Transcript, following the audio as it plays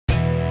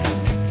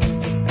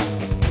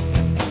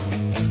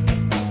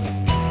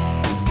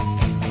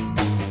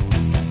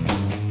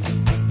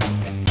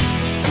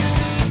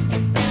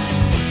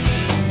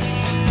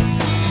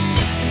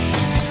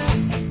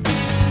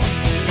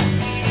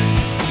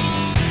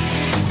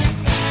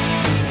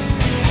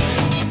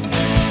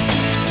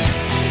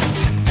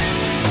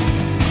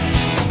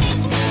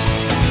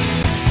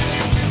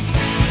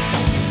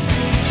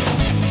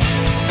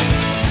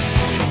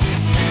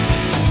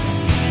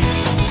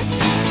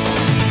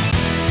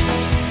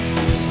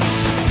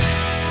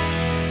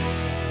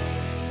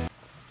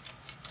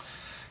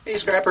Hey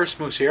Scrappers,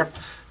 Moose here.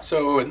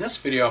 So in this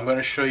video I'm going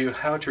to show you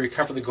how to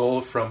recover the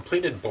gold from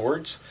plated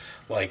boards,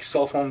 like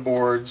cell phone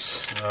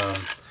boards,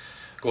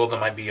 gold that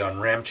might be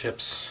on RAM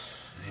chips,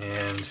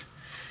 and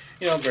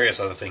various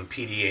other things,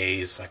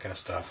 PDAs, that kind of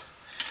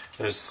stuff.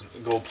 There's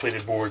gold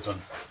plated boards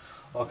on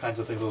all kinds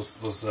of things,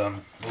 those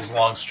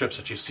long strips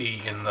that you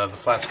see in the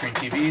flat screen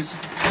TVs.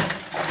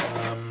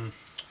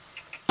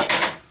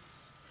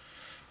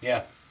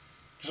 Yeah,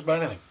 just about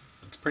anything.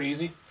 It's pretty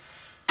easy.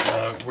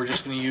 We're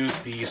just going to use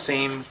the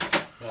same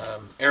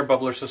air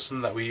bubbler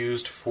system that we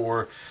used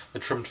for the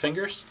trimmed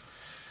fingers,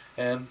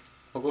 and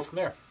we'll go from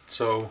there.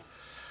 So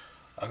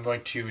I'm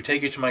going to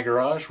take you to my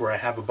garage where I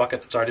have a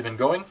bucket that's already been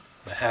going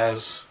that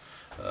has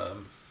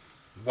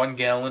 1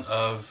 gallon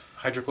of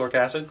hydrochloric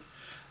acid.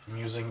 I'm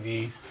using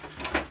the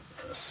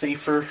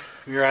safer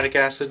muriatic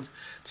acid.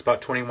 It's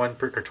about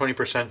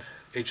 20%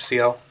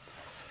 HCl.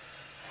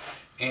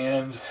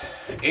 And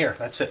air,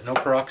 that's it. No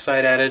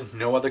peroxide added,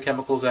 no other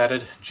chemicals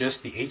added,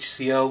 just the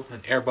HCl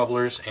and air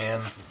bubblers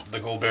and the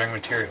gold bearing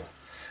material.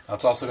 Now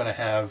it's also going to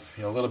have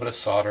a little bit of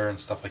solder and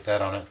stuff like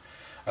that on it.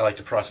 I like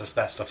to process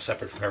that stuff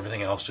separate from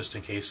everything else just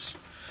in case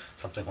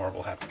something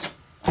horrible happens.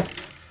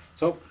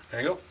 So there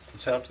you go.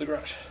 Let's head out to the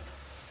garage.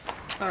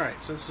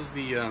 Alright, so this is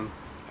the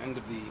end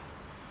of the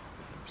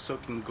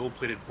soaking gold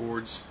plated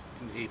boards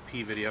in the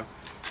AP video.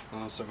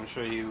 So I'm going to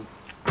show you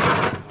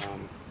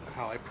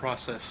how I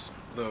process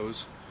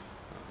those.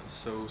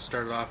 So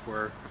started off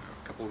where a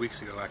couple of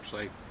weeks ago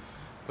actually I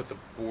put the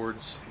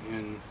boards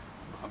in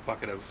a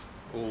bucket of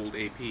old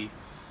AP.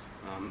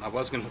 I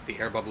was going to hook the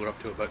air bubbler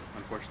up to it, but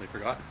unfortunately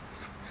forgot.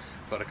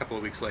 But a couple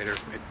of weeks later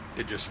it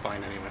did just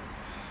fine anyway.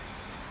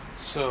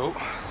 So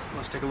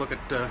let's take a look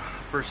at the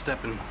first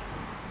step in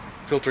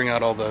filtering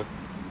out all the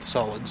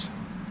solids.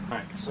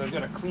 Alright, so I've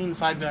got a clean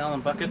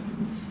 5-gallon bucket,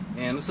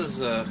 and this is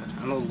an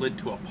old lid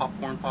to a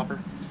popcorn popper.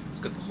 It's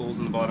got the holes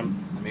in the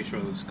bottom. I made sure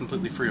it was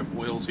completely free of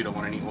oils. You don't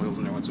want any oils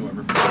in there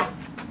whatsoever.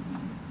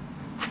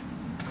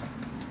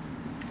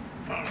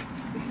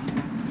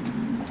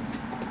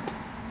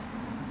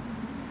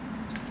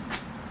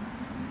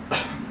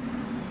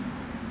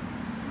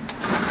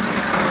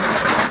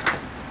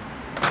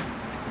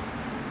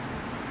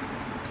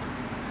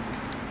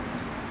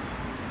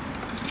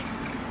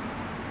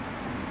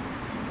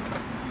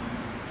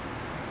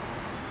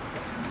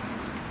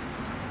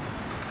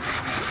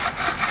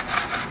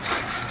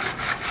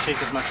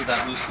 Shake as much of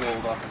that loose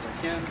gold off as I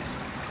can.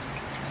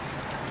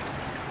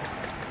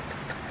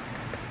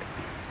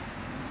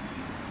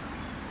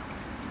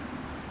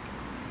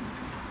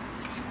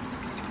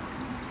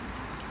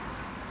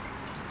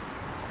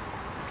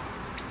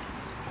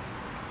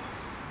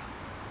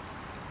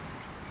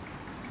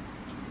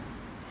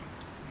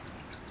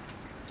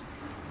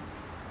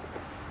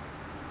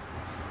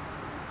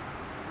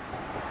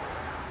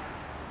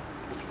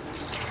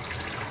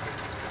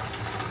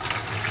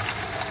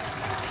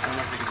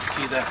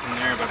 See that from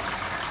there, but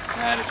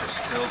that is just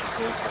filled with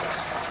gold parts.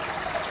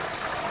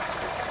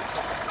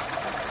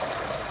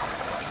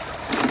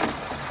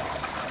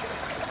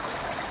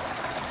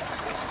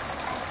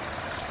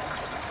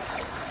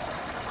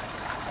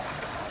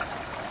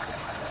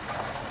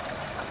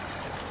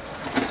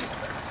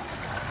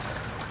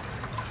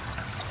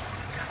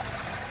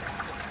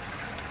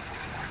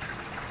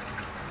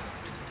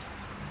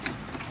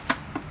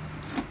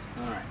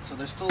 Alright, so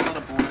there's still a lot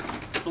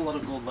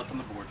of gold left on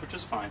the board, which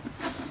is fine.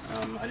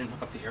 I didn't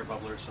hook up the air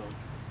bubbler, so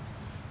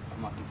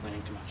I'm not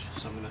complaining too much.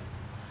 So I'm going to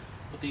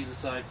put these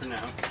aside for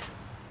now.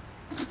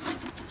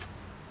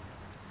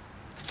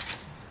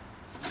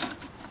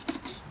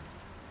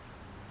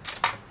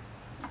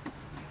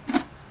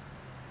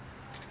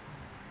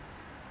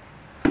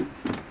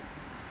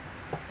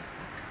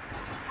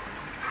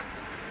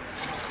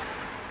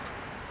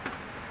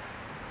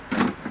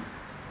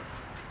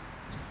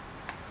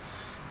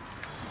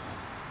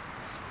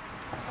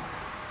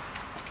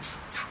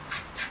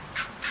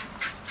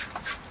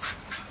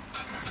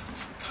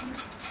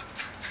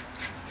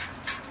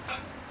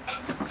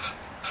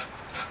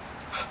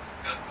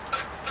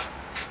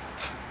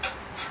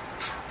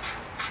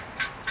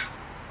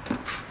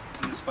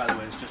 By the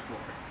way, it's just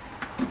water.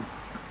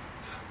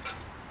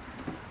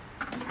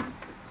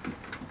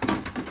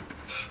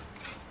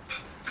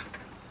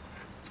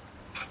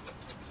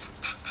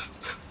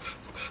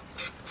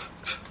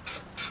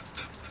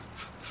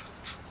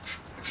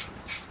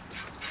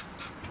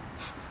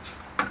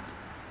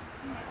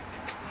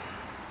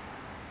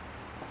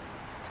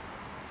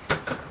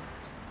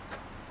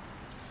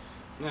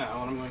 Now,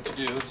 what I'm going to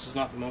do, this is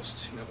not the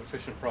most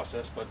efficient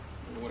process, but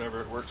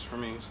whatever, it works for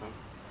me. So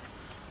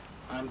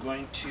I'm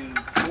going to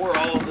pour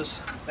all of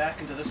this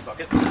back into this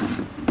bucket. And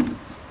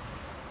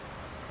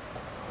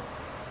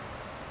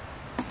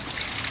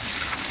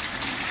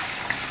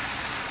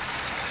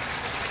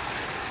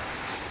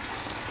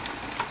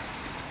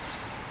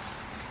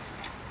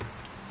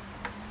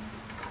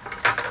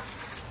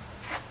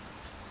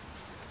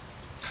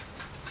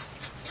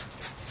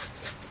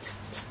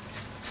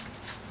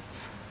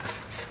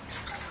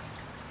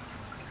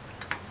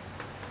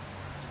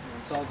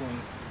it's all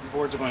going The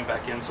boards are going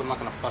back in, so I'm not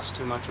going to fuss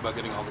too much about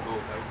getting all the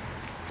gold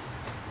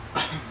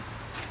out.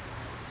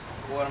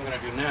 What I'm going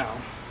to do now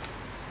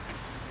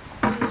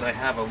is I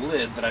have a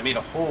lid that I made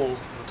a hole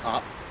in the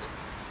top.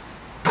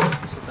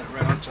 Set that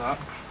right on top.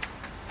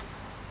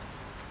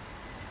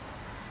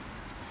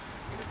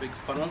 Get a big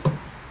funnel.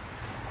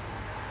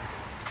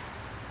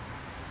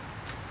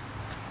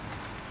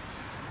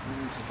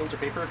 And some filter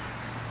paper.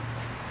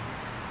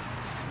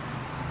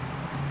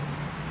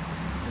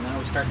 And now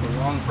we start the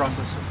long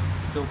process of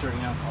filtering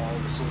out all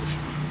the solution.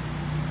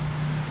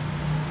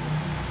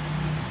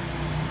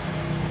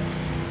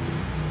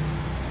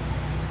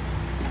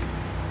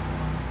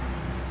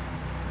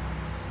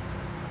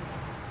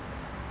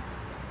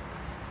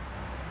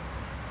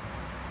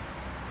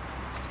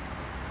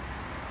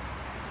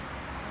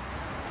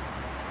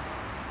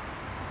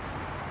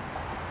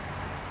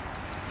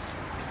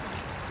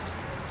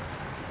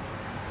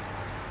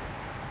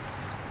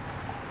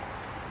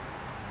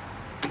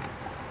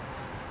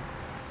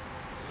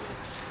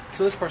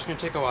 So this part's going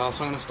to take a while,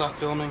 so I'm going to stop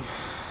filming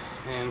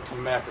and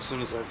come back as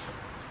soon as I've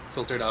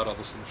filtered out all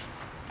the solution.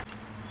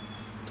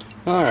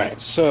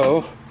 Alright,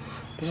 so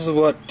this is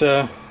what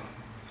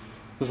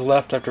was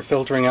left after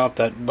filtering out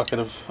that bucket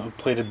of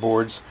plated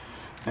boards.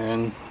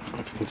 And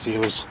if you can see,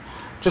 it was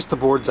just the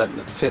boards that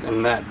fit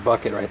in that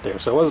bucket right there.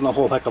 So it wasn't a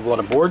whole heck of a lot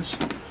of boards.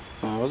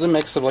 It was a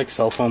mix of like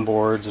cell phone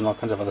boards and all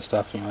kinds of other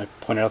stuff, I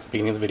pointed out at the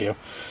beginning of the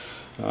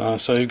video.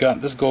 So you've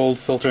got this gold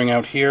filtering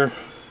out here,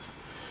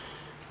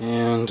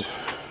 and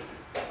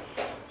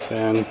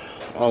then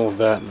all of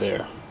that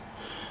there,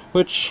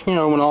 which, when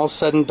all's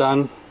said and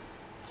done,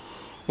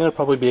 it'll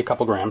probably be a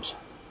couple grams.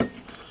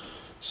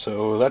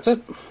 So that's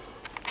it.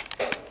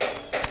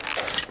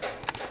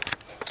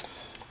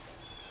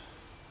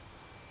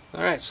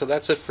 Alright, so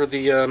that's it for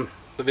the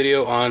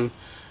video on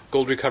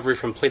gold recovery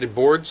from plated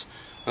boards.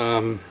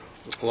 I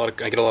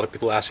get a lot of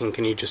people asking,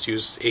 can you just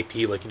use AP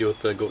like you do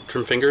with the gold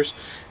trim fingers?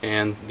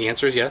 And the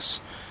answer is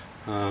yes.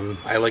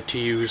 I like to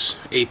use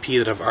AP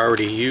that I've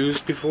already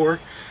used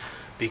before,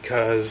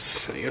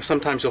 because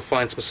sometimes you'll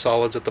find some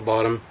solids at the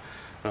bottom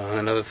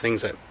and other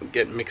things that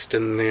get mixed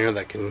in there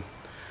that can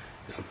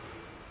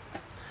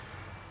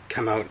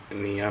come out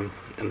in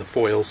the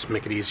foils,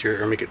 make it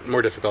easier or make it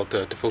more difficult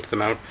to filter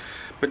them out.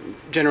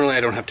 But generally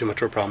I don't have too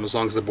much of a problem as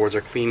long as the boards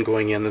are clean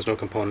going in, there's no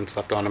components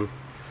left on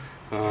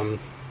them.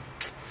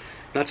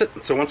 That's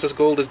it. So once this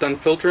gold is done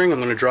filtering, I'm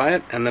going to dry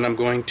it, and then I'm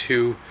going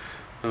to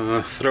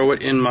throw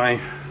it in my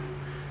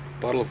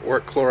bottle of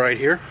auric chloride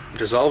here,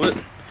 dissolve it,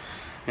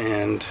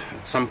 and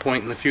at some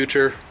point in the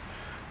future,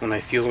 when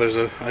I feel there's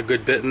a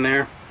good bit in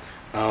there,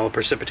 I'll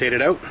precipitate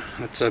it out.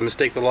 That's a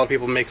mistake that a lot of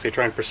people make. They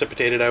try and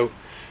precipitate it out,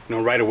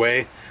 right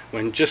away,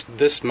 when just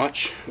this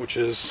much, which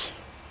is,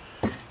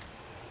 I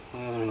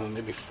don't know,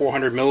 maybe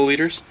 400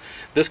 milliliters,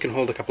 this can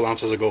hold a couple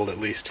ounces of gold at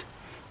least.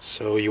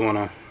 So you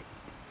want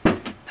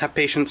to have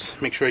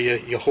patience, make sure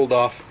you hold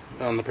off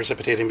on the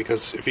precipitating,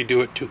 because if you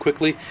do it too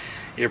quickly,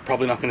 you're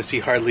probably not going to see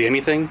hardly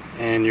anything,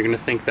 and you're going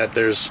to think that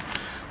there's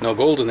no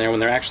gold in there when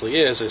there actually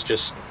is. It's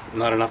just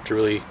not enough to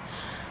really,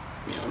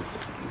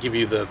 give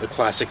you the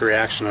classic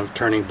reaction of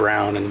turning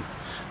brown and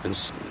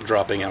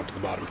dropping out to the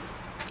bottom.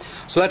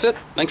 So that's it.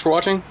 Thanks for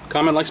watching.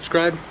 Comment, like,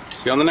 subscribe.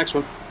 See you on the next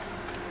one.